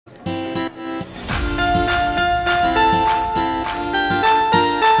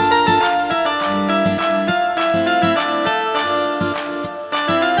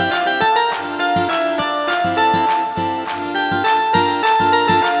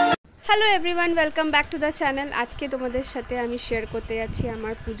Hello everyone, welcome back to the channel. আজকে তোমাদের সাথে আমি শেয়ার করতে যাচ্ছি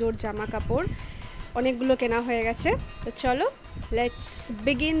আমার পুজোর জামা কাপড়। অনেকগুলো কেনা হয়ে গেছে, তো চলো let's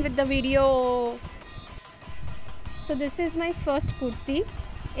begin with the video. So this is my first kurti.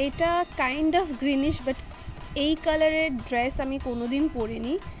 এটা কাইন্ড অফ গ্রিনিশ, বাট এই কালারের ড্রেস আমি কোনোদিন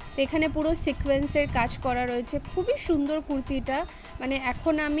পরিনি। তো এখানে পুরো সিকোয়েন্সের কাজ করা রয়েছে, খুবই সুন্দর কুর্তিটা। মানে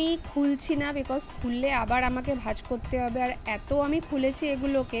এখন আমি খুলছি না, বিকজ খুললে আবার আমাকে ভাঁজ করতে হবে, আর এত আমি খুলেছি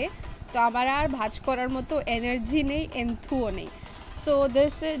এগুলোকে, তো আবার আর ভাঁজ করার মতো এনার্জি নেই, এন্থুও নেই। So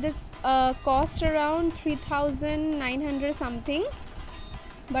this cost around 3900 something,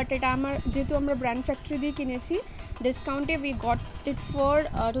 but এটা আমার যেহেতু আমরা ব্র্যান্ড ফ্যাক্টরি দিয়ে কিনেছি, ডিসকাউন্টে we got it for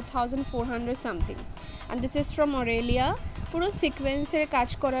 2400 something. And this is from Aurelia. পুরো সিকোয়েন্সের কাজ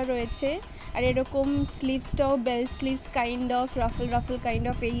করা রয়েছে, আর এরকম স্লিভসটাও bell sleeves kind of, raffle kind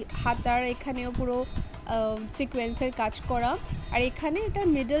of. এই হাতার এখানেও পুরো সিকোয়েন্সের কাজ করা, আর এখানে এটা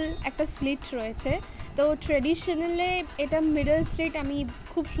মিডল একটা স্লিট রয়েছে। তো ট্রেডিশনালে এটা মিডল স্লিট আমি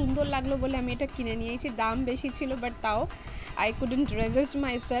খুব সুন্দর লাগলো বলে আমি এটা কিনে নিয়েছি। দাম বেশি ছিল, বাট তাও I couldn't resist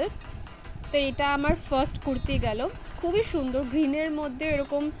my self. তো এটা আমার ফার্স্ট কুর্তি গেল, খুবই সুন্দর। গ্রিনের মধ্যে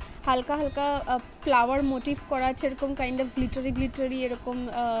এরকম হালকা হালকা ফ্লাওয়ার মোটিভ করা আছে, এরকম কাইন্ড অফ গ্লিটারি এরকম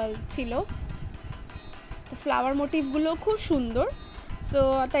ছিল। তো ফ্লাওয়ার মোটিভগুলো খুব সুন্দর, সো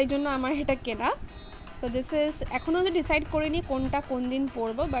তাই জন্য আমার এটা কেনা। সো দিস ইজ, এখনও আমি ডিসাইড করিনি কোনটা কোন দিন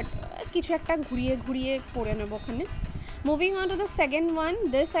পরবো, বাট কিছু একটা ঘুরিয়ে পরে নেবো ওখানে। Moving on to the second one,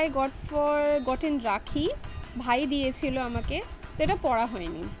 this I got in রাখি। ভাই দিয়েছিল আমাকে, তো এটা পরা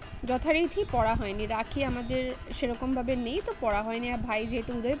হয়নি, যথারীতি পরা হয়নি। রাখি আমাদের সেরকমভাবে নেই, তো পরা হয়নি। আর ভাই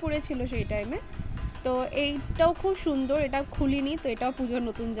যেহেতু উদয়পুরে ছিল সেই টাইমে, তো এইটাও খুব সুন্দর, এটা খুলিনি। তো এটাও পুজোর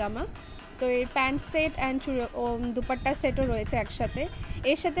নতুন জামা। তো এর প্যান্ট সেট অ্যান্ড দুপাট্টা সেটও রয়েছে একসাথে।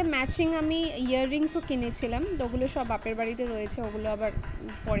 এর সাথে ম্যাচিং আমি ইয়াররিংসও কিনেছিলাম, তো ওগুলো সব বাপের বাড়িতে রয়েছে, ওগুলো আবার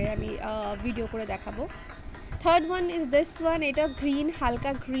পরে আমি ভিডিও করে দেখাবো। Third one is this one. এটা গ্রিন,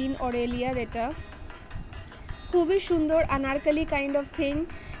 হালকা গ্রিন অরেলিয়ার। এটা খুবই সুন্দর, আনারকলি কাইন্ড অফ থিং।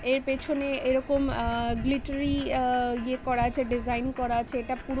 এর পেছনে এরকম গ্লিটারি ইয়ে করা আছে, ডিজাইন করা আছে।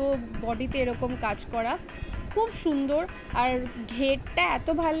 এটা পুরো বডিতে এরকম কাজ করা, খুব সুন্দর। আর ঘেরটা এত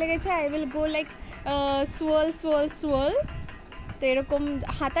ভালো লেগেছে, আই উইল গো লাইক সোয়াল। তো এরকম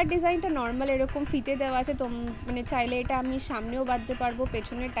হাতার ডিজাইনটা নর্মাল এরকম ফিতে দেওয়া আছে, তো মানে চাইলে এটা আমি সামনেও বাঁধতে পারবো,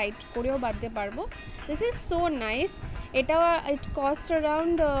 পেছনে টাইট করেও বাঁধতে পারবো। This is so nice. এটা it cost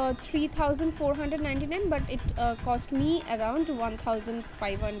around 3499, but it cost me around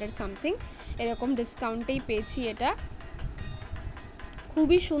 1500 something, এরকম ডিসকাউন্টেই পেয়েছি এটা।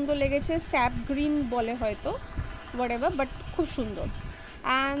 খুবই সুন্দর লেগেছে, স্যাপ গ্রিন বলে হয়তো, হোয়াটএভার, বাট খুব সুন্দর।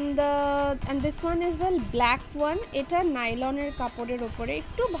 And this one is the black one. এটা নাইলনের কাপড়ের ওপরে,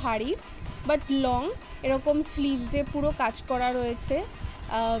 একটু ভারী বাট লং, এরকম স্লিভসে পুরো কাজ করা রয়েছে,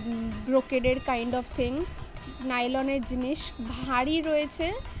 ব্রোকেডের কাইন্ড অফ থিং। নাইলনের জিনিস, ভারী রয়েছে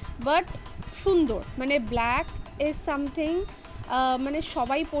বাট সুন্দর। মানে ব্ল্যাক ইজ সামথিং, মানে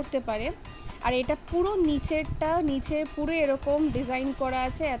সবাই পরতে পারে। আর এটা পুরো নিচে পুরো এরকম ডিজাইন করা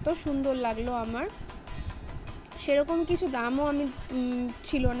আছে, এত সুন্দর লাগলো আমার। সেরকম কিছু দামও আমি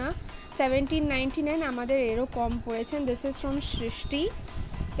ছিল না, 1799, আমাদের এরও কম পড়েছেন। দিস ইজ ফ্রম সৃষ্টি।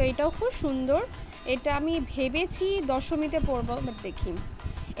 তো এটাও খুব সুন্দর। এটা আমি ভেবেছি দশমীতে পরবো, বাট দেখি।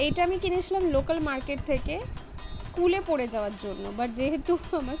 এইটা আমি কিনেছিলাম লোকাল মার্কেট থেকে স্কুলে পরে যাওয়ার জন্য, বাট যেহেতু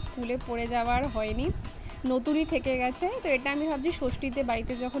আমার স্কুলে পরে যাওয়ার হয়নি, নতুনই থেকে গেছে, তো এটা আমি ভাবছি ষষ্ঠীতে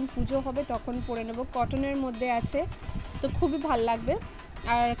বাড়িতে যখন পুজো হবে তখন পরে নেব। কটনের মধ্যে আছে, তো খুবই ভাল লাগবে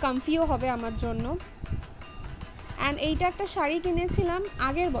আর কমফিও হবে আমার জন্য। অ্যান্ড এইটা একটা শাড়ি কিনেছিলাম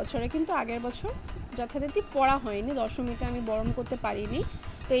আগের বছরে, কিন্তু আগের বছর যথারীতি পরা হয়নি, দশমীতে আমি বরণ করতে পারিনি।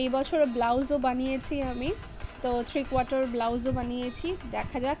 তো এই বছর ব্লাউজও বানিয়েছি আমি, তো 3/4 ব্লাউজও বানিয়েছি।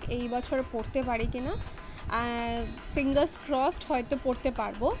 দেখা যাক এই বছর পরতে পারি কিনা, ফিঙ্গার্স ক্রসড, হয়তো পরতে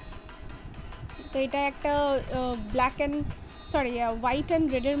পারবো। তো এটা একটা হোয়াইট অ্যান্ড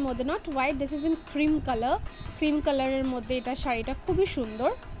রেডের মধ্যে, not white, this is in cream কালারের মধ্যে এটা শাড়িটা খুবই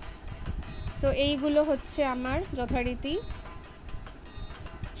সুন্দর। সো এইগুলো হচ্ছে আমার যথারীতি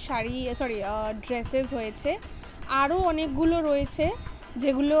ড্রেসেস হয়েছে। আরও অনেকগুলো রয়েছে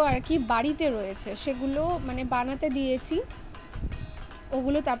যেগুলো আর কি বাড়িতে রয়েছে, সেগুলো মানে বানাতে দিয়েছি,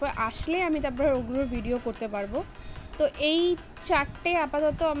 ওগুলো তারপর আসলে আমি তারপর ওগুলোর ভিডিও করতে পারবো। তো এই 4টে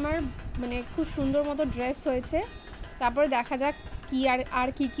আপাতত আমার মানে খুব সুন্দর মতো ড্রেস হয়েছে। তারপরে দেখা যাক কি আর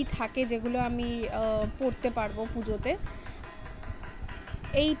কি থাকে যেগুলো আমি পরতে পারবো পুজোতে।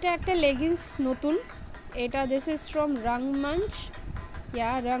 এইটা একটা লেগিংস নতুন, এটা দিস ইজ ফ্রম রংমঞ্চ।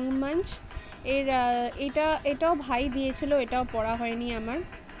 এটাও ভাই দিয়েছিল, এটাও পরা হয়নি আমার,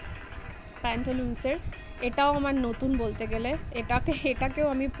 প্যান্টালুন্সের। এটাও আমার নতুন বলতে গেলে, এটাকেও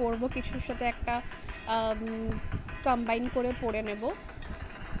আমি পরবো কিছুর সাথে একটা কম্বাইন করে পরে নেব।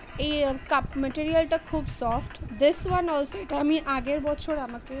 এই কাপ ম্যাটেরিয়ালটা খুব সফট। দিস ওয়ান অলসো, এটা আমি আগের বছর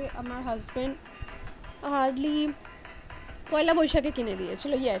আমাকে আমার হাজব্যান্ড হার্ডলি পয়লা বৈশাখে কিনে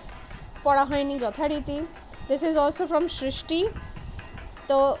দিয়েছিল। ইয়েস, পরা হয়নি যথারীতি। দিস ইজ অলসো ফ্রম সৃষ্টি,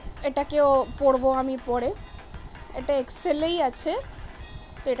 তো এটাকেও পরবো আমি পরে। এটা এক্সেলেই আছে,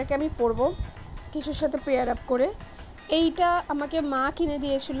 তো এটাকে আমি পরবো কিছুর সাথে পেয়ার আপ করে। এইটা আমাকে মা কিনে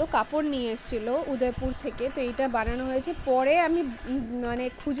দিয়েছিল, কাপড় নিয়ে এসেছিলো উদয়পুর থেকে, তো এইটা বানানো হয়েছে। পরে আমি মানে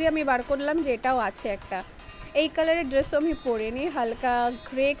খুঁজে আমি বার করলাম যে এটাও আছে একটা। এই কালারের ড্রেসও আমি পরিনি, হালকা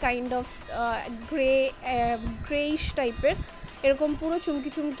গ্রে কাইন্ড অফ গ্রেইশ টাইপের, এরকম পুরো চুমকি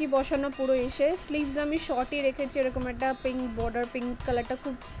চুমকি বসানো পুরো এসে। স্লিভস আমি শর্টই রেখেছি, এরকম একটা পিঙ্ক বর্ডার, পিঙ্ক কালারটা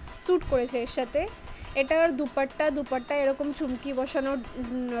খুব স্যুট করেছে এর সাথে। এটার দুপাট্টা এরকম চুমকি বসানো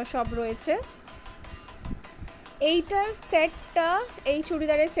সব রয়েছে। এইটার সেটটা, এই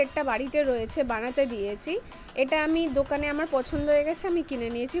চুড়িদারের সেটটা বাড়িতে রয়েছে, বানাতে দিয়েছি। এটা আমি দোকানে আমার পছন্দ হয়ে গেছে, আমি কিনে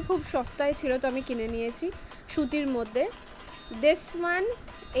নিয়েছি, খুব সস্তায় ছিল তো আমি কিনে নিয়েছি সুতির মধ্যে। দিস ওয়ান,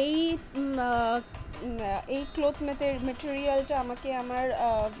 এই ক্লথ মেটেরিয়ালটা আমাকে আমার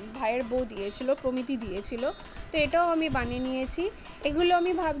ভাইয়ের বউ দিয়েছিল, প্রমিতি দিয়েছিল, তো এটাও আমি বানিয়ে নিয়েছি। এগুলো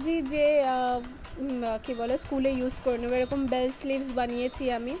আমি ভাবছি যে কী বলে স্কুলে ইউজ করে নেবো। এরকম বেল স্লিভস বানিয়েছি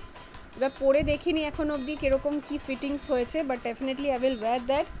আমি, এবার পরে দেখিনি এখন অবধি কীরকম কী ফিটিংস হয়েছে, but definitely I will wire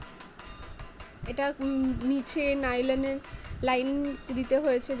that. এটা নিচে নাইলনের লাইনিং দিতে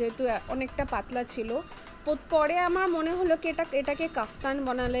হয়েছে যেহেতু অনেকটা পাতলা ছিল। পরে আমার মনে হলো কি এটাকে কাফতান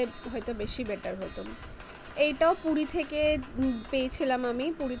বানালে হয়তো বেশি বেটার হতো। এইটাও পুরী থেকে পেয়েছিলাম, আমি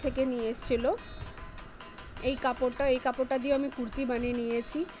পুরী থেকে নিয়ে এসেছিলো এই কাপড়টা দিয়ে আমি কুর্তি বানিয়ে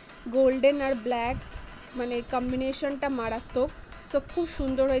নিয়েছি। গোল্ডেন আর ব্ল্যাক মানে কম্বিনেশনটা মারাত্মক, সো খুব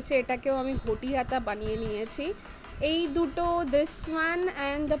সুন্দর হয়েছে। এটাকেও আমি ঘটি হাতা বানিয়ে নিয়েছি। এই দুটো, this one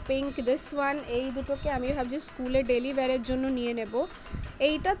and the pink this one, এই দুটোকে আমি ভাবছি স্কুলে ডেলি ওয়্যারের জন্য নিয়ে নেব।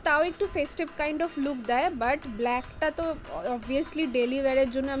 এইটা তাও একটু ফেস্টিভ কাইন্ড অফ লুক দেয়, বাট ব্ল্যাকটা তো অবভিয়াসলি ডেলি ওয়্যারের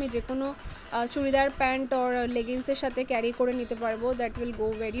জন্য আমি যে কোনো চুড়িদার প্যান্ট ওর লেগিংসের সাথে ক্যারি করে নিতে পারবো, that will go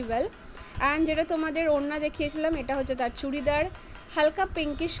very well. And যেটা তোমাদের ওড়না দেখিয়েছিলাম, এটা হচ্ছে তার চুড়িদার, হালকা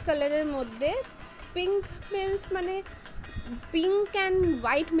পিঙ্কিশ কালারের মধ্যে। পিঙ্ক মিন্স মানে পিঙ্ক অ্যান্ড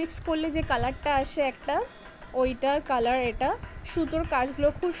হোয়াইট মিক্স করলে যে কালারটা আসে একটা, ওইটার কালার এটা। সুতোর কাজগুলো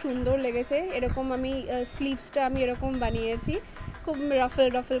খুব সুন্দর লেগেছে। এরকম আমি স্লিভসটা আমি এরকম বানিয়েছি, খুব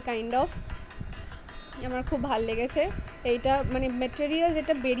রাফল কাইন্ড অফ, আমার খুব ভাল লেগেছে। এইটা মানে ম্যাটেরিয়াল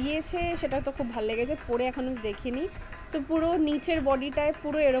যেটা বেরিয়েছে সেটা তো খুব ভাল লেগেছে, পরে এখনও দেখিনি। তো পুরো নিচের বডিটায়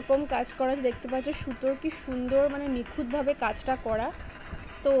পুরো এরকম কাজ করা দেখতে পাচ্ছ, সুতোর কি সুন্দর মানে নিখুঁতভাবে কাজটা করা।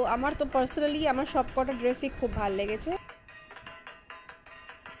 তো আমার তো পার্সোনালি আমার সব কটা ড্রেসই খুব ভাল লেগেছে।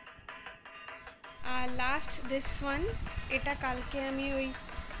 আর লাস্ট দিস ওয়ান, এটা কালকে আমি ওই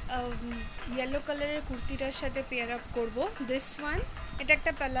ইয়েলো কালারের কুর্তিটার সাথে পেয়ার আপ করবো। দিস ওয়ান, এটা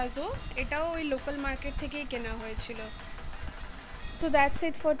একটা প্যালাজো, এটাও ওই লোকাল মার্কেট থেকেই কেনা হয়েছিল। So that's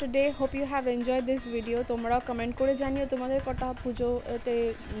it for today, hope you have enjoy this video. তোমরাও কমেন্ট করে জানিও তোমাদের কটা পুজোতে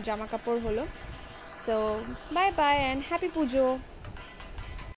জামা কাপড় হলো। So bye bye and happy Puja.